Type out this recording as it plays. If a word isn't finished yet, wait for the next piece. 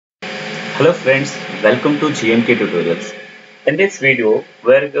Hello friends, welcome to GMK tutorials. In this video,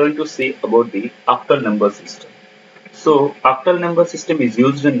 we are going to see about the octal number system. So, octal number system is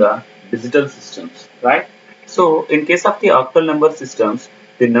used in the digital systems, right? So, in case of the octal number systems,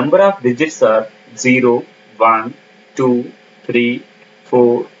 the number of digits are 0, 1, 2, 3,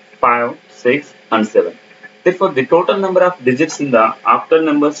 4, 5, 6 and 7. Therefore, the total number of digits in the octal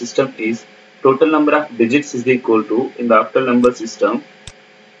number system is total number of digits is equal to in the octal number system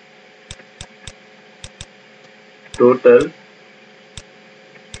total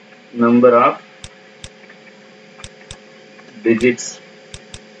number of digits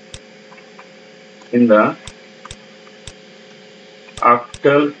in the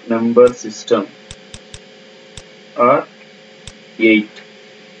octal number system are 8.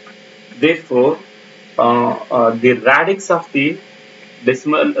 Therefore, the radix of the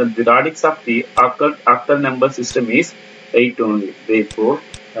octal number system is 8 only. Therefore,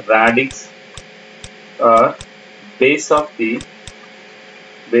 radix or base of the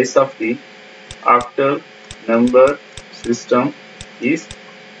octal number system is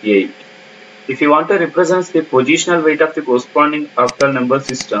 8. If you want to represent the positional weight of the corresponding octal number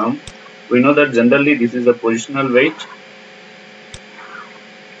system, we know that generally this is a positional weight.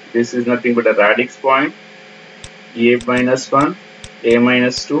 This is nothing but a radix point. A minus 1, A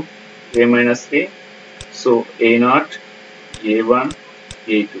minus 2, A minus 3. So A0, A1,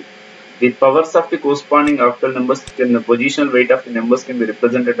 A2. The powers of the corresponding octal numbers can the positional weight of the numbers can be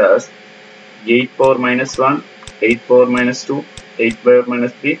represented as 8 power minus 1, 8 power minus 2, 8 power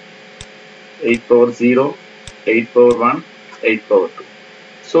minus 3, 8 power 0, 8 power 1, 8 power 2.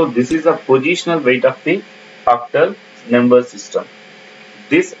 So this is the positional weight of the octal number system.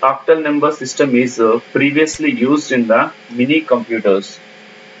 This octal number system is previously used in the mini computers.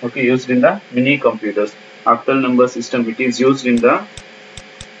 Okay, used in the mini computers. Octal number system it is used in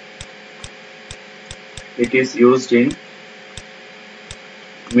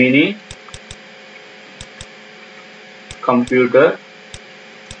mini computer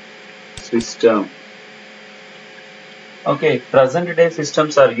system. Okay, present day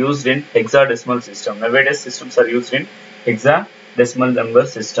systems are used in hexadecimal system. Nowadays systems are used in hexadecimal number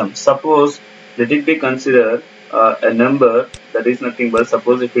system. Suppose let it be considered a number that is nothing but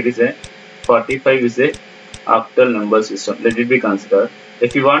suppose if it is a 45 is a octal number system. Let it be considered.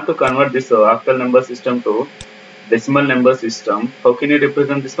 If you want to convert this octal number system to decimal number system, how can you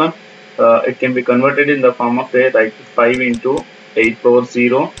represent this one? It can be converted in the form of a 5 into 8 power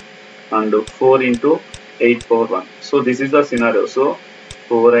 0 and 4 into 8 power 1. So this is the scenario. So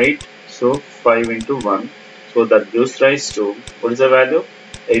 4 8, so 5 into 1. So that gives rise to what is the value?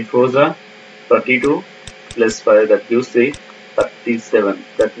 8 4s are 32 plus 5, that gives the 37.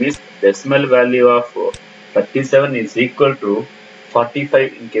 That means decimal value of 37 is equal to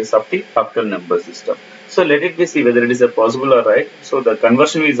 45 in case of the octal number system. So let it be see whether it is a possible or right. So the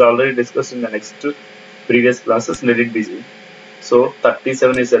conversion is already discussed in the next previous classes. Let it be see. So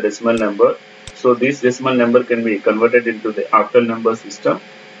 37 is a decimal number. So this decimal number can be converted into the octal number system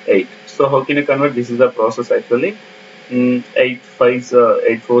 8. So how can you convert? This is the process actually. 8 4s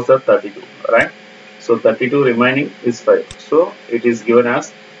are 32, right? So 32 remaining is 5. So it is given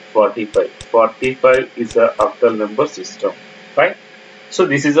as 45. 45 is a octal number system, right? So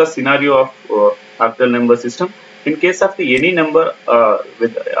this is a scenario of octal number system. In case of the any number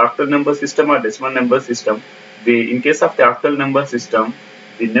with octal number system or decimal number system, in case of the octal number system,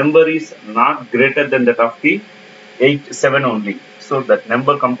 the number is not greater than that of the 7 only. So that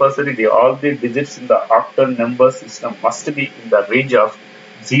number compulsory, all the digits in the octal number system must be in the range of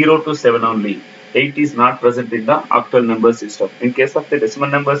 0 to 7 only. 8 is not present in the octal number system. In case of the decimal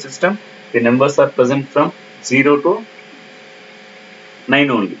number system, the numbers are present from 0 to 9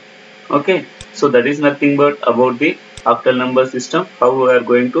 only. Okay, so that is nothing but about the octal number system. How we are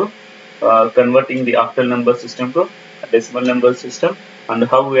going to converting the octal number system to a decimal number system, and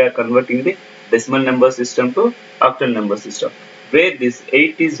how we are converting the decimal number system to octal number system. Where this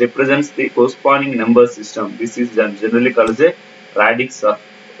 8 is represents the corresponding number system. This is generally called as a radix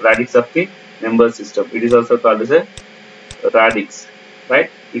of the number system. It is also called as a radix, right?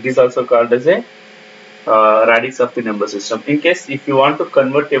 It is also called as a radix of the number system. In case if you want to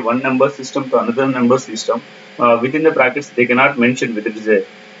convert a one number system to another number system, within the brackets they cannot mention whether it is a.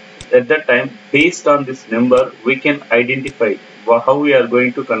 At that time, based on this number, we can identify how we are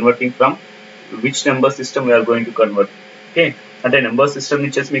going to converting from which number system we are going to convert. Okay, అంటే number system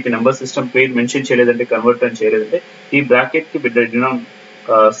ఇచ్చేసి మీకు number system పేరు mention చేయలేదంటే convert అని చేయలేదంటే ఈ bracket కి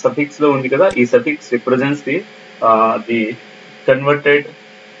suffix లో ఉంది కదా, ఈ suffix represents the converted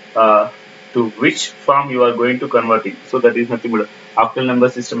to which form you are going to convert it. So that is nothing but octal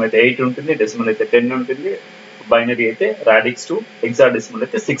number system అయితే 8 ఉంటుంది, డెసిమల్ అయితే 10 ఉంటుంది, బైనరీ అయితే రాడిక్స్ టు హెక్సాడెసిమల్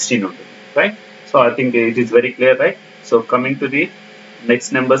అయితే 16 ఉంటుంది, right? So I think it is very clear, right? So coming to the next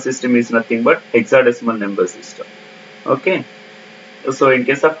number system is nothing but hexadecimal number system. Okay, so in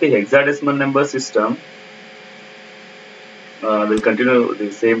case of the hexadecimal number system, we'll continue the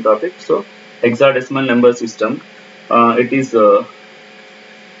same topic. So hexadecimal number system, it is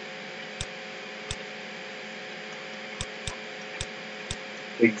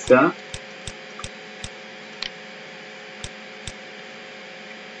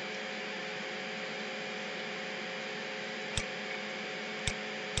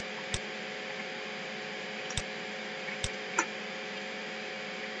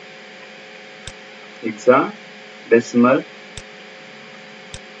hexadecimal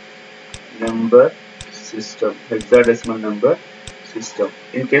number system. Hexadecimal number system.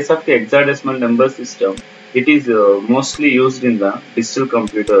 In case of the hexadecimal number system, it is mostly used in the digital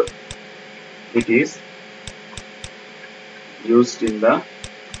computer. It is used in the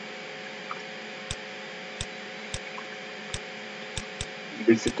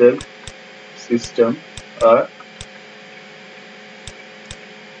digital system or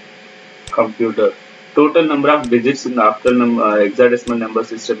computer. Total number of digits in the octal hexadecimal number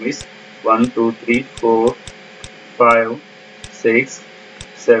system is 1, 2, 3, 4, 5, 6,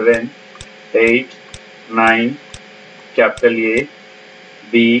 7, 8, 9, capital A,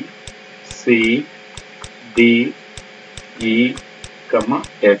 B, C, D, E, comma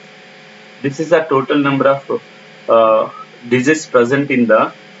F. This is the total number of digits present in the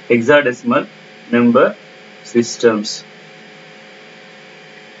hexadecimal number systems.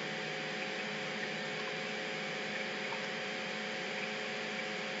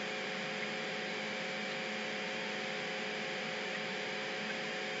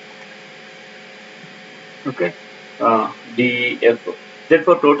 Okay, D, F.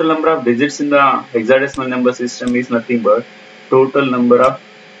 Therefore, total number of digits in the hexadecimal number system is nothing but total number of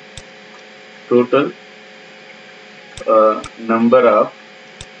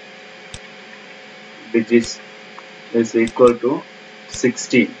digits is equal to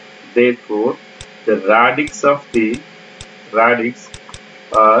 16. Therefore, the radix or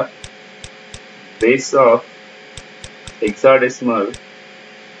base of hexadecimal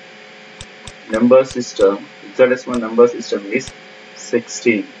number system is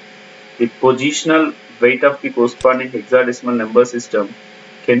 16. The positional weight of the corresponding hexadecimal number system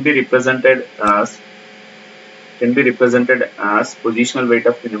can be represented as positional weight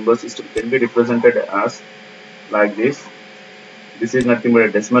of the number system can be represented as like this. This is nothing but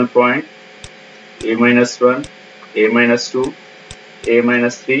a decimal point, a minus 1, a minus 2, a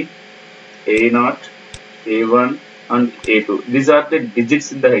minus 3, a0, a1 and a2. These are the digits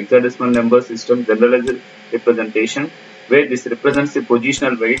in the hexadecimal number system generalized representation, where this represents the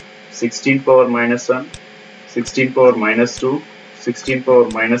positional weight 16 power minus 1, 16 power minus 2, 16 power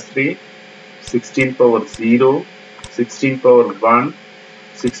minus 3, 16 power 0, 16 power 1,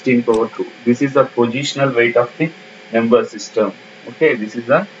 16 power 2. This is the positional weight of the number system. Okay, this is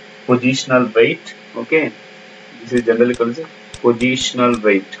the positional weight. Okay, this is generally called as positional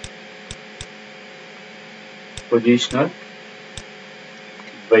weight.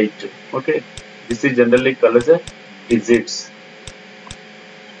 Okay, this is generally called as a digits,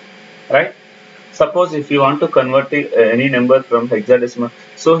 right? Suppose if you want to convert any number from hexadecimal,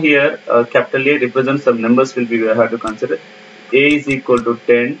 so here capital A represents some numbers will be we have to consider. A is equal to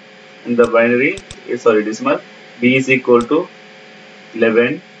 10 in the binary, decimal. B is equal to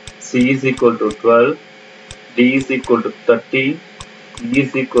 11, C is equal to 12, D is equal to 13, E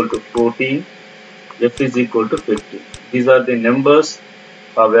is equal to 14, F is equal to 15. These are the numbers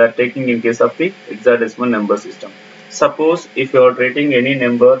we are taking in case of the hexadecimal number system. Suppose if you are taking any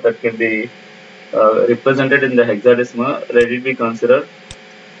number that can be represented in the hexadecimal, let it be considered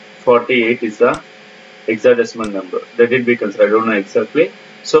 48 is the hexadecimal number. Let it be considered. I don't know exactly.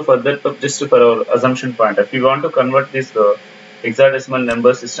 So for that, just for our assumption point, if we want to convert this hexadecimal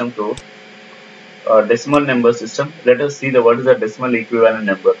number system to decimal number system, let us see what is the decimal equivalent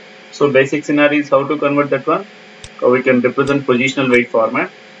number. So basic scenario is how to convert that one. We can represent positional weight format.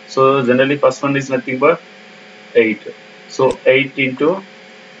 So generally first one is nothing but 8. So 8 into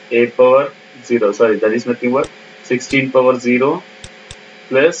a power 0. Sorry, that is nothing but 16 power 0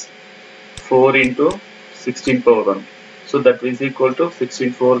 plus 4 into 16 power 1. So that is equal to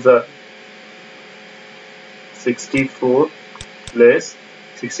 16 4s are 64 plus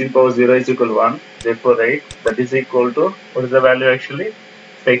 16 power 0 is equal to 1. Therefore 8, that is equal to, what is the value actually?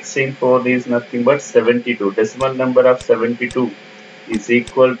 16 4 is nothing but 72. Decimal number of 72 is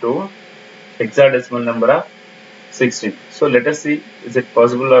equal to hexadecimal number of 16. So let us see, is it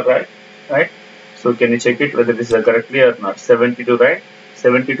possible or right? So can you check it whether this is correctly or not? 72, right?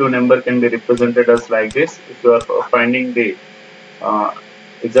 72 number can be represented as like this. If you are finding the uh,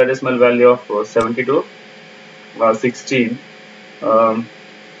 hexadecimal value of 72, 16, um,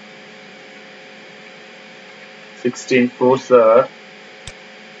 16 fours are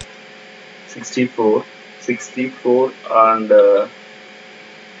 64, 64 and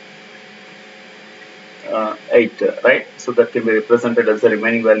 8, right? So that can be represented as the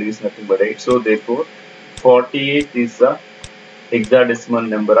remaining value is nothing but 8. So therefore 48 is the hexadecimal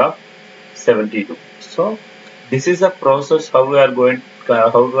number of 72. So this is a process how we are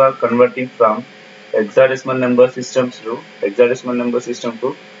converting from hexadecimal number systems to decimal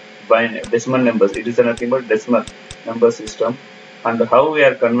numbers. It is nothing but decimal number system, and how we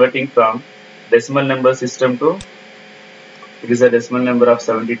are converting from decimal number system to it is a decimal number of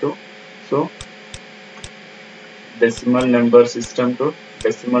 72. So decimal number system to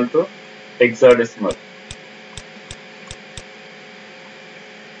decimal to hexadecimal.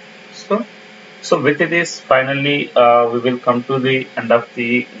 So with this, finally, we will come to the end of the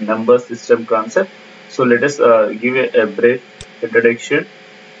number system concept. So let us give a brief introduction.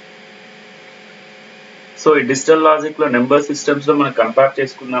 So ఈ digital logic లో number systems లో మనం compare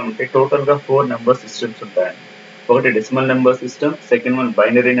చేసుకున్నామంటే total గా 4 number systems ఉంటాయండి. ఒకటి decimal number system, second one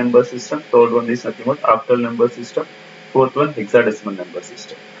binary number system, third one is nothing but octal number system, fourth one hexadecimal number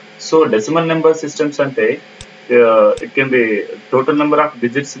system. So decimal number systems అంటే it can be total number of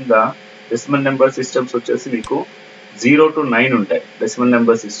digits in the decimal number systems వచ్చేసి మీకు 0 to 9 ఉంటాయి decimal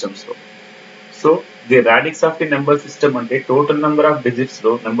number systems లో. So the radix of the number system అంటే total number of digits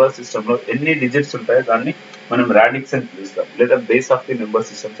లో number system లో ఎన్ని digits ఉంటాయో దాన్ని మనం రాడిక్స్ అని పిలుస్తాం, లేదా base of the number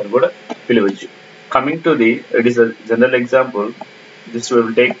systems అని కూడా పిలవచ్చు. Coming to the it is general example, this we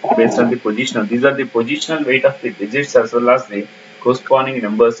will take based on the positional. These are the positional weight of the digits as well as the corresponding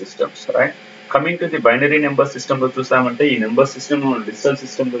number systems, right? Coming to the binary number system లో చూసామంటే ఈ number system digital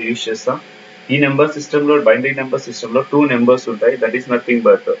system లో use చేస్తాం. ఈ number system లో binary number system లో 2 numbers ఉంటాయి, that is nothing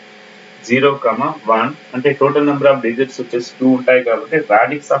but 0, 1 అంటే టోటల్ నెంబర్ ఆఫ్ డిజిట్స్ వచ్చేసి 2 ఉంటాయి కాబట్టి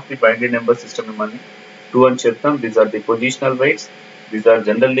radix of the binary number system మనం 2 అని చెప్తాం. These are the positional weights. These are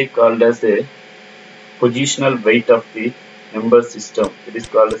generally called as a positional weight of the number system. It is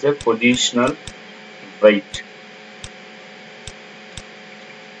called as a positional weight.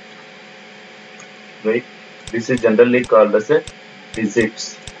 Right? This is generally called as a digits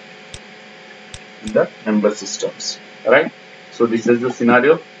in the number systems. Right? So this is the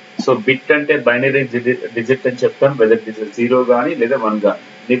scenario. So bit ante binary digit అని చెప్తాం, whether it is a 0 గానీ లేదా 1 గానీ.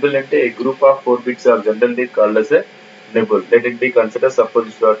 Nibble అంటే a group of 4 bits are generally called as a nibble. Let it be considered, suppose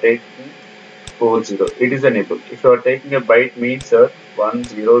if you are taking 40, it is a nibble. If you are taking a byte means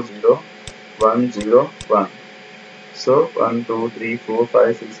 100,101. So 1, 2, 3, 4,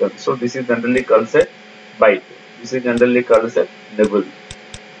 5, 6, 7. So this is generally called as a byte. This is generally called as a nibble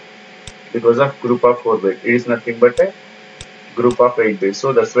because of group of 4 bits. It is nothing but a group of 8 bits. So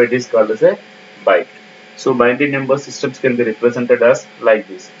that's why it is called as a byte. So binary number systems can be represented as like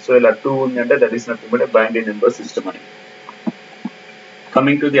this. So ఇలా 2 ఉందంటే that is nothing but a binary number system అని.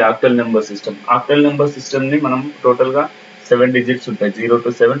 Coming to the octal number system. Octal number system ని మనం total గా 7 digits ఉంటాయి, 0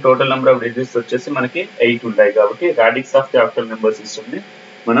 to 7. Total number of digits వచ్చేసి మనకి 8 ఉంటాయి కాబట్టి radix of the octal number system ని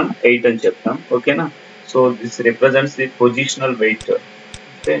మనం 8 అని చెప్తాం. ఓకేనా? So this represents the positional wait.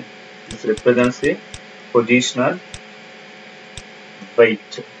 Okay, this represents the positional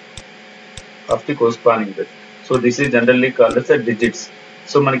weight of the corresponding bit. So this is generally called as digits.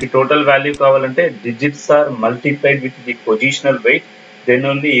 So మనకి టోటల్ వాల్యూ కావాలంటే digits are multiplied with the positional weight, then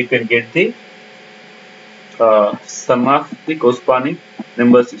only you can get the sum of the corresponding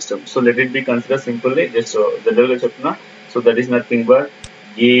number system. So let it be considered simply just general ga cheptuna. So that is nothing but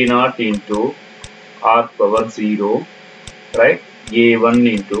a0 into r power 0, right? a1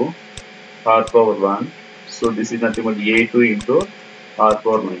 into r power 1. So this is nothing but a2 into r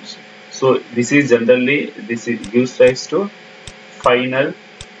power minus. So this is generally, this is gives rise to final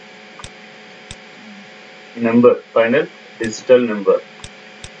number, final digital number.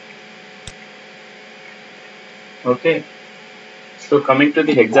 Okay, so coming to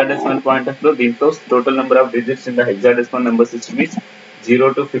the hexadecimal point of view, దీంట్లో total number of digits in the hexadecimal number system is 0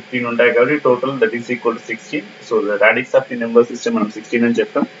 to 15 ఉంటాయి కాబట్టి total that is equal to 16. So the radix of the number system మనం 16 అని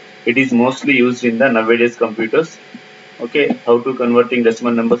చెప్తాం. It is mostly used in the nowadays computers. Okay, how to converting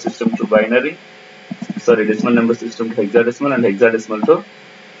decimal number system to binary, decimal number system to hexadecimal and hexadecimal to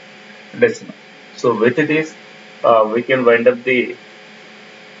decimal. So with this we can wind up the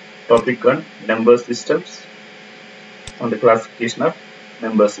topic on number systems, on the classification of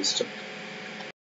number systems.